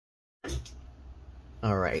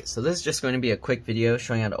Alright, so this is just going to be a quick video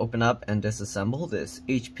showing how to open up and disassemble this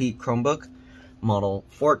HP Chromebook model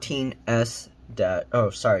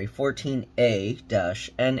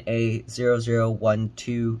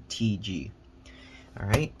 14a-na0012tg.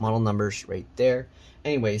 Alright, model numbers right there.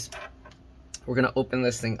 Anyways, we're going to open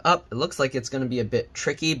this thing up. It looks like it's going to be a bit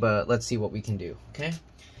tricky, but let's see what we can do, okay?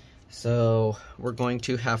 So we're going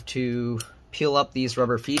to have to peel up these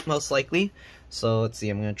rubber feet most likely. So let's see,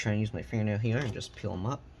 I'm going to try and use my fingernail here and just peel them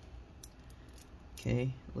up.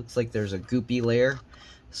 Okay, looks like there's a goopy layer.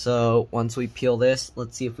 So once we peel this,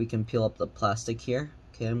 let's see if we can peel up the plastic here.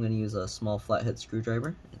 Okay, I'm going to use a small flathead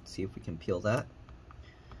screwdriver and see if we can peel that.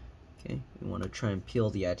 Okay, we want to try and peel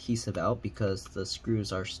the adhesive out because the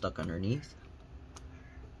screws are stuck underneath.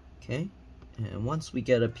 Okay, and once we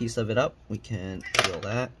get a piece of it up, we can peel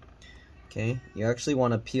that. Okay, you actually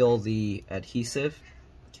want to peel the adhesive.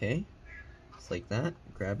 Okay, just like that.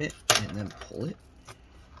 Grab it and then pull it.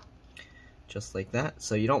 Just like that.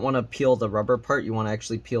 So you don't want to peel the rubber part, you want to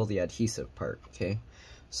actually peel the adhesive part. Okay,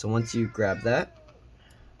 so once you grab that,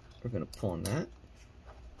 we're going to pull on that.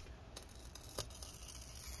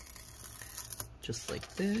 Just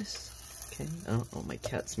like this. Okay, oh, my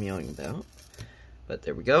cat's meowing about. But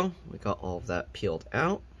there we go. We got all of that peeled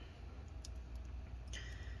out.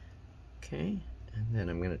 Okay, and then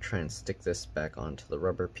I'm going to try and stick this back onto the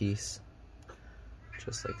rubber piece.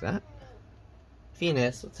 Just like that.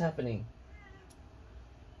 Venus, what's happening?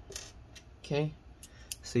 Okay,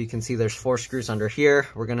 so you can see there's 4 screws under here.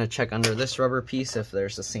 We're going to check under this rubber piece if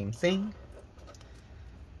there's the same thing.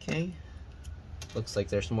 Okay, looks like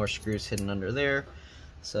there's more screws hidden under there.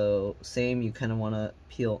 So same, you kind of want to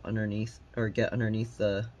peel underneath or get underneath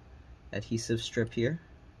the adhesive strip here.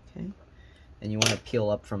 Okay, and you want to peel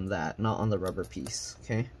up from that, not on the rubber piece.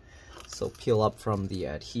 Okay, so peel up from the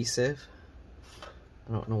adhesive.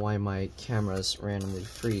 I don't know why my camera's randomly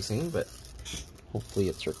freezing, but hopefully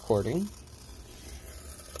it's recording.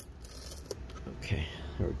 Okay,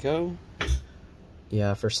 there we go.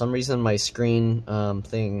 Yeah, for some reason my screen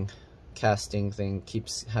casting thing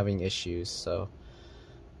keeps having issues, so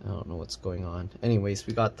I don't know what's going on. Anyways,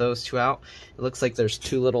 we got those 2 out. It looks like there's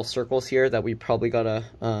 2 little circles here that we probably gotta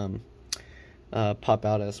pop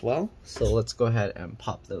out as well. So let's go ahead and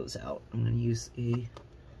pop those out. I'm gonna use a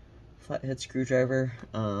flathead screwdriver.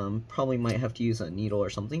 Probably might have to use a needle or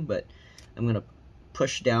something, but I'm gonna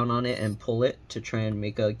push down on it and pull it to try and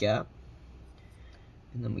make a gap.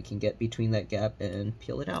 And then we can get between that gap and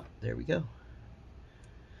peel it out. There we go.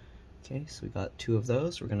 Okay, so we got 2 of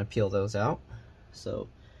those. We're gonna peel those out. So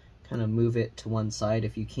kind of move it to one side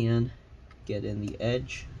if you can. Get in the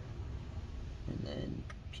edge and then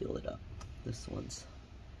peel it up. This one's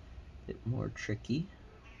a bit more tricky.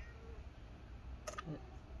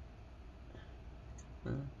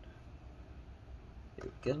 There we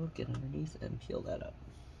go, get underneath and peel that up.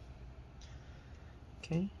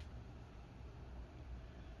 Okay.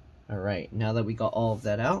 Alright, now that we got all of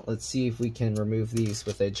that out, let's see if we can remove these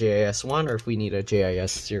with a JIS-1 or if we need a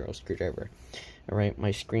JIS-0 screwdriver. Alright,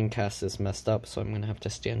 my screencast is messed up, so I'm going to have to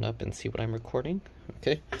stand up and see what I'm recording.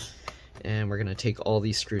 Okay, and we're going to take all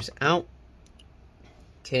these screws out.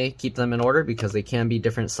 Okay, keep them in order because they can be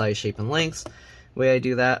different size, shape, and lengths. The way I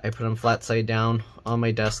do that, I put them flat side down on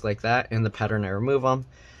my desk like that. In the pattern, I remove them.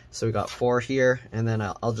 So we got 4 here, and then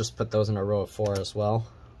I'll just put those in a row of 4 as well.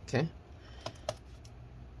 Okay.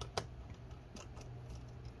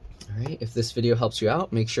 Alright, if this video helps you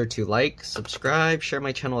out, make sure to like, subscribe, share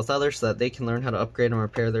my channel with others so that they can learn how to upgrade and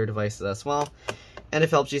repair their devices as well. And if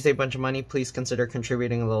it helps you save a bunch of money, please consider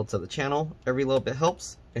contributing a little to the channel. Every little bit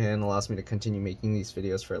helps and allows me to continue making these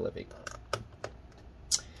videos for a living.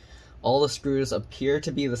 All the screws appear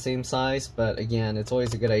to be the same size, but again, it's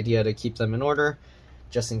always a good idea to keep them in order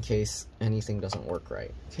just in case anything doesn't work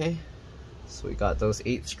right. Okay, so we got those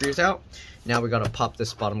 8 screws out. Now we got to pop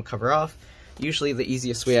this bottom cover off. Usually the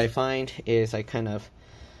easiest way I find is I kind of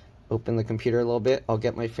open the computer a little bit. I'll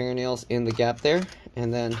get my fingernails in the gap there,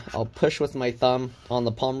 and then I'll push with my thumb on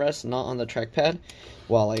the palm rest, not on the trackpad,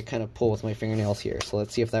 while I kind of pull with my fingernails here. So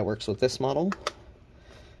let's see if that works with this model.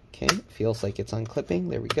 Okay, feels like it's unclipping.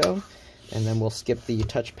 There we go. And then we'll skip the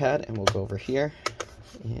touchpad and we'll go over here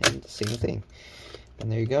and same thing.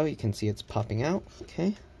 And there you go. You can see it's popping out.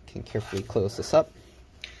 Okay, can carefully close this up.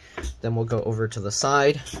 Then we'll go over to the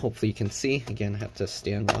side. Hopefully you can see. Again, I have to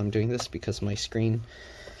stand while I'm doing this because my screen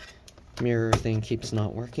mirror thing keeps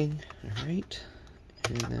not working. Alright,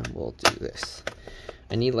 and then we'll do this.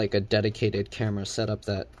 I need like a dedicated camera setup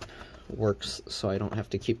that works so I don't have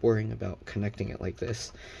to keep worrying about connecting it like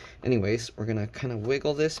this. Anyways, we're gonna kind of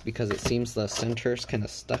wiggle this because it seems the center's kind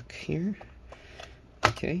of stuck here.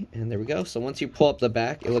 Okay, and there we go. So once you pull up the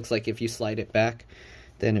back, it looks like if you slide it back,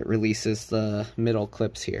 then it releases the middle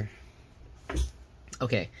clips here.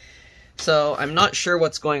 Okay, so I'm not sure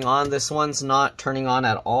what's going on. This one's not turning on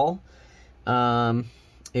at all.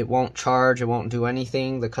 It won't charge, it won't do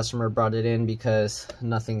anything. The customer brought it in because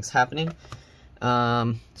nothing's happening.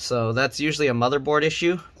 So that's usually a motherboard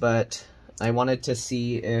issue, but I wanted to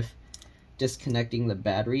see if disconnecting the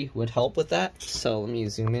battery would help with that. So let me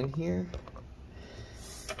zoom in here.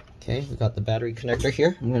 Okay, we got the battery connector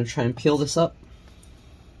here. I'm going to try and peel this up.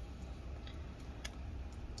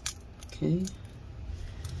 Okay,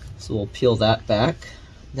 so we'll peel that back.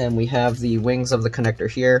 Then we have the wings of the connector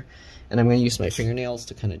here, and I'm going to use my fingernails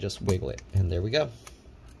to kind of just wiggle it, and there we go.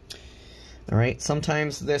 Alright,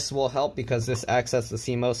 sometimes this will help because this acts as the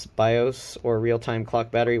CMOS, BIOS, or real-time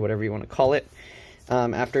clock battery, whatever you want to call it.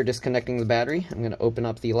 After disconnecting the battery, I'm going to open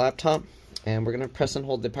up the laptop, and we're going to press and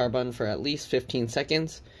hold the power button for at least 15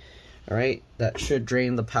 seconds. Alright, that should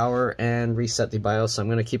drain the power and reset the BIOS, so I'm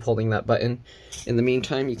going to keep holding that button. In the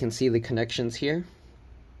meantime, you can see the connections here.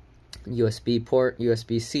 USB port,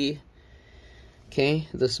 USB-C. Okay,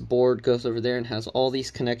 this board goes over there and has all these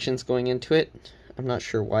connections going into it. I'm not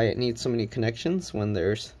sure why it needs so many connections when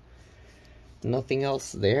there's nothing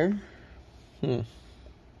else there.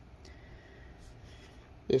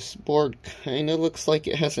 This board kind of looks like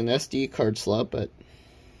it has an SD card slot, but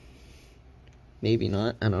maybe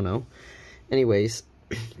not, I don't know. Anyways,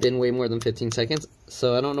 been way more than 15 seconds,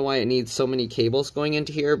 so I don't know why it needs so many cables going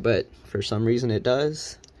into here, but for some reason it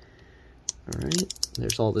does. Alright,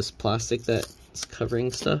 there's all this plastic that's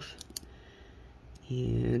covering stuff.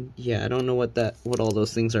 And yeah, I don't know what all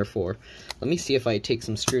those things are for. Let me see if I take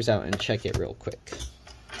some screws out and check it real quick.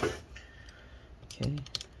 Okay.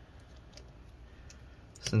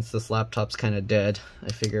 Since this laptop's kind of dead,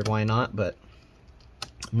 I figured why not, but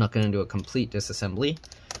I'm not going to do a complete disassembly.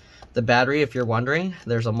 The battery, if you're wondering,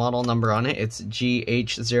 there's a model number on it. It's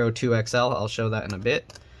GH02XL. I'll show that in a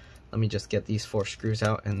bit. Let me just get these 4 screws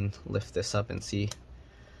out and lift this up and see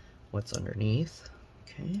what's underneath.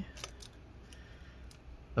 Okay.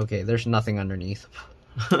 Okay, there's nothing underneath.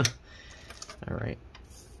 Alright.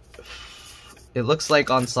 It looks like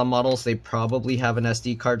on some models they probably have an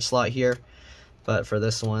SD card slot here, but for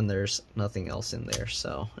this one there's nothing else in there.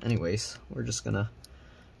 So anyways, we're just gonna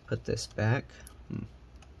put this back.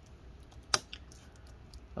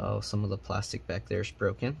 Oh, some of the plastic back there is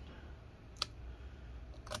broken.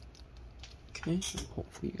 Okay,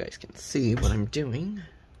 hopefully you guys can see what I'm doing.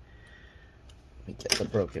 Let me get the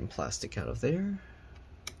broken plastic out of there.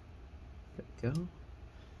 There we go.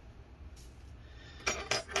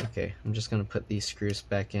 Okay, I'm just going to put these screws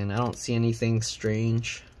back in. I don't see anything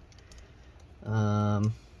strange. Yeah,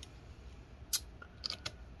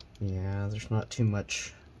 there's not too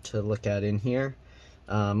much to look at in here.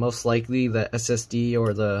 Most likely the SSD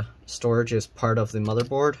or the storage is part of the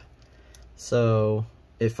motherboard. So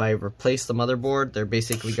if I replace the motherboard, they're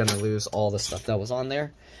basically going to lose all the stuff that was on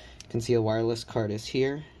there. You can see the wireless card is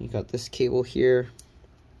here. You got this cable here.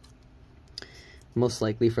 Most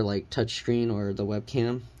likely for like touchscreen or the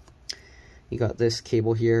webcam. You got this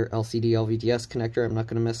cable here, LCD LVDS connector. I'm not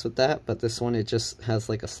going to mess with that, but this one, it just has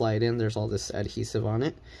like a slide in. There's all this adhesive on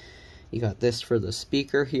it. You got this for the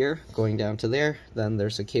speaker here, going down to there. Then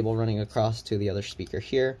there's a cable running across to the other speaker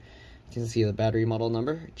here. You can see the battery model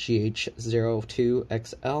number,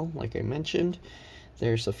 GH02XL, like I mentioned.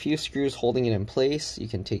 There's a few screws holding it in place. You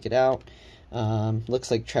can take it out.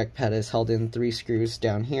 Looks like trackpad is held in 3 screws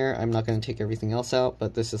down here. I'm not going to take everything else out,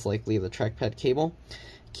 but this is likely the trackpad cable.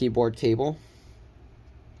 Keyboard cable.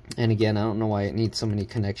 And again, I don't know why it needs so many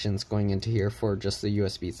connections going into here for just the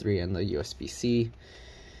USB 3 and the USB-C.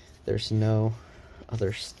 There's no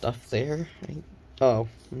other stuff there, right? Oh,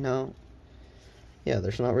 no. Yeah,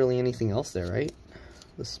 there's not really anything else there, right?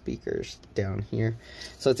 The speaker's down here.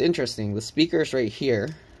 So it's interesting, the speaker's right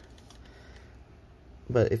here.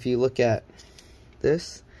 But if you look at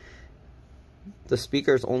this, the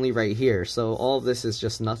speaker's only right here. So all of this is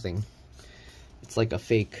just nothing. It's like a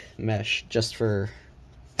fake mesh just for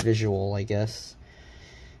visual, I guess.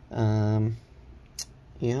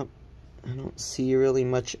 Yep. I don't see really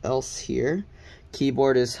much else here.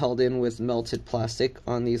 Keyboard is held in with melted plastic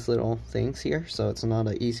on these little things here, so it's not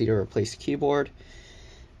an easy to replace keyboard.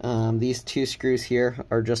 These 2 screws here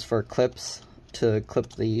are just for clips to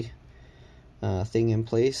clip the thing in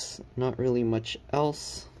place. Not really much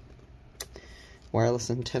else.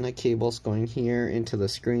 Wireless antenna cables going here into the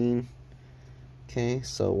screen. Okay,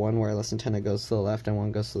 so one wireless antenna goes to the left and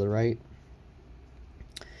one goes to the right.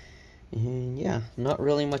 And yeah, not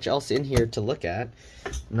really much else in here to look at.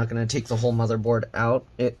 I'm not going to take the whole motherboard out.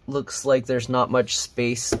 It looks like there's not much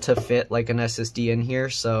space to fit like an SSD in here,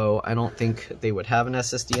 so I don't think they would have an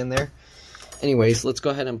SSD in there. Anyways, let's go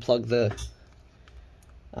ahead and plug the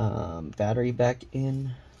battery back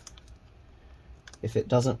in. If it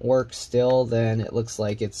doesn't work still, then it looks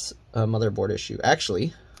like it's a motherboard issue.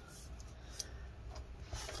 Actually,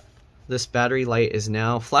 this battery light is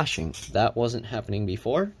now flashing. That wasn't happening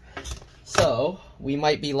before. So we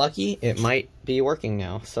might be lucky. It might be working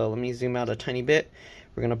now. So let me zoom out a tiny bit.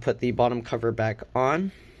 We're going to put the bottom cover back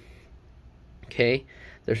on. Okay,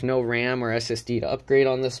 there's no RAM or SSD to upgrade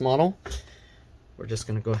on this model. We're just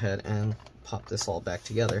going to go ahead and pop this all back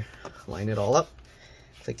together. Line it all up.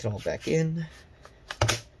 Click it all back in.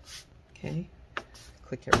 Okay,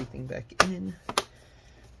 click everything back in.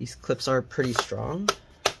 These clips are pretty strong.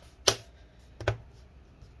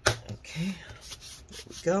 Okay, there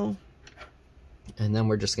we go. And then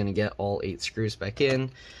we're just going to get all 8 screws back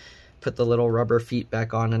in, put the little rubber feet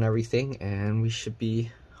back on and everything, and we should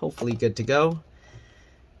be hopefully good to go.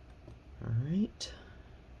 Alright.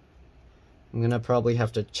 I'm going to probably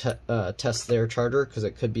have to test their charger, because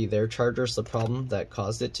it could be their charger's the problem that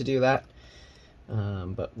caused it to do that.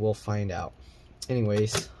 But we'll find out.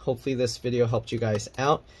 Anyways, hopefully this video helped you guys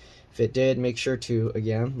out. If it did, make sure to,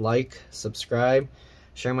 again, like, subscribe,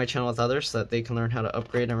 share my channel with others so that they can learn how to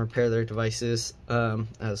upgrade and repair their devices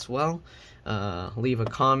as well. Leave a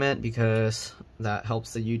comment, because that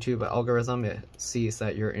helps the YouTube algorithm. It sees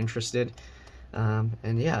that you're interested.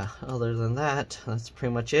 And yeah, other than that, that's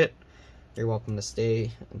pretty much it. You're welcome to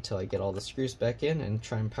stay until I get all the screws back in and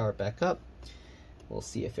try and power it back up. We'll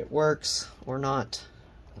see if it works or not.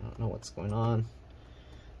 I don't know what's going on.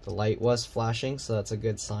 The light was flashing, so that's a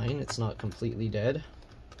good sign. It's not completely dead.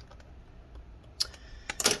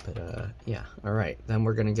 But yeah, alright, then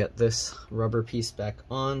we're gonna get this rubber piece back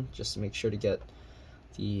on, just to make sure to get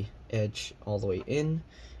the edge all the way in,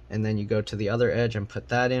 and then you go to the other edge and put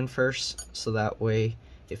that in first, so that way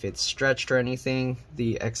if it's stretched or anything,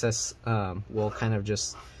 the excess will kind of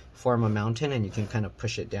just form a mountain, and you can kind of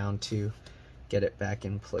push it down to get it back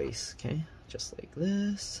in place. Okay, just like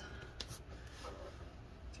this.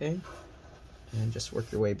 Okay, and just work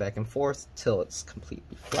your way back and forth till it's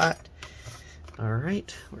completely flat.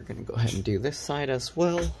 Alright, we're going to go ahead and do this side as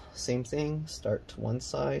well. Same thing, start to one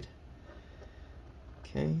side.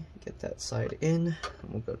 Okay, get that side in. And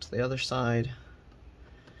we'll go to the other side.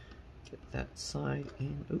 Get that side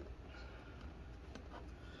in. Oop.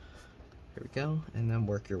 There we go. And then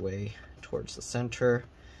work your way towards the center,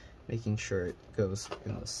 making sure it goes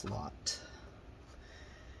in the slot.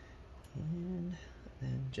 And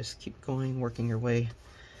then just keep going, working your way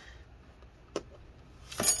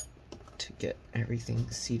to get everything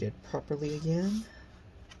seated properly again.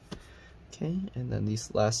 Okay, and then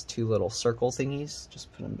these last 2 little circle thingies,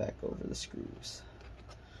 just put them back over the screws.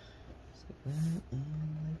 Like that and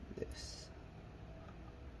like this.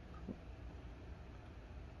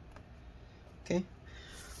 Okay,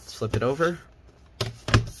 let's flip it over.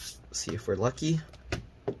 See if we're lucky.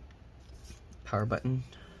 Power button.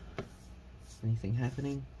 Anything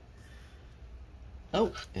happening?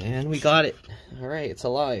 Oh, and we got it. Alright, it's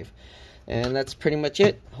alive. And that's pretty much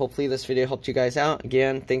it. Hopefully this video helped you guys out.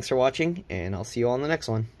 Again, thanks for watching, and I'll see you all in the next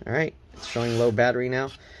one. Alright, it's showing low battery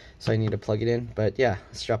now, so I need to plug it in. But yeah,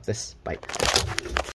 let's drop this. Bye.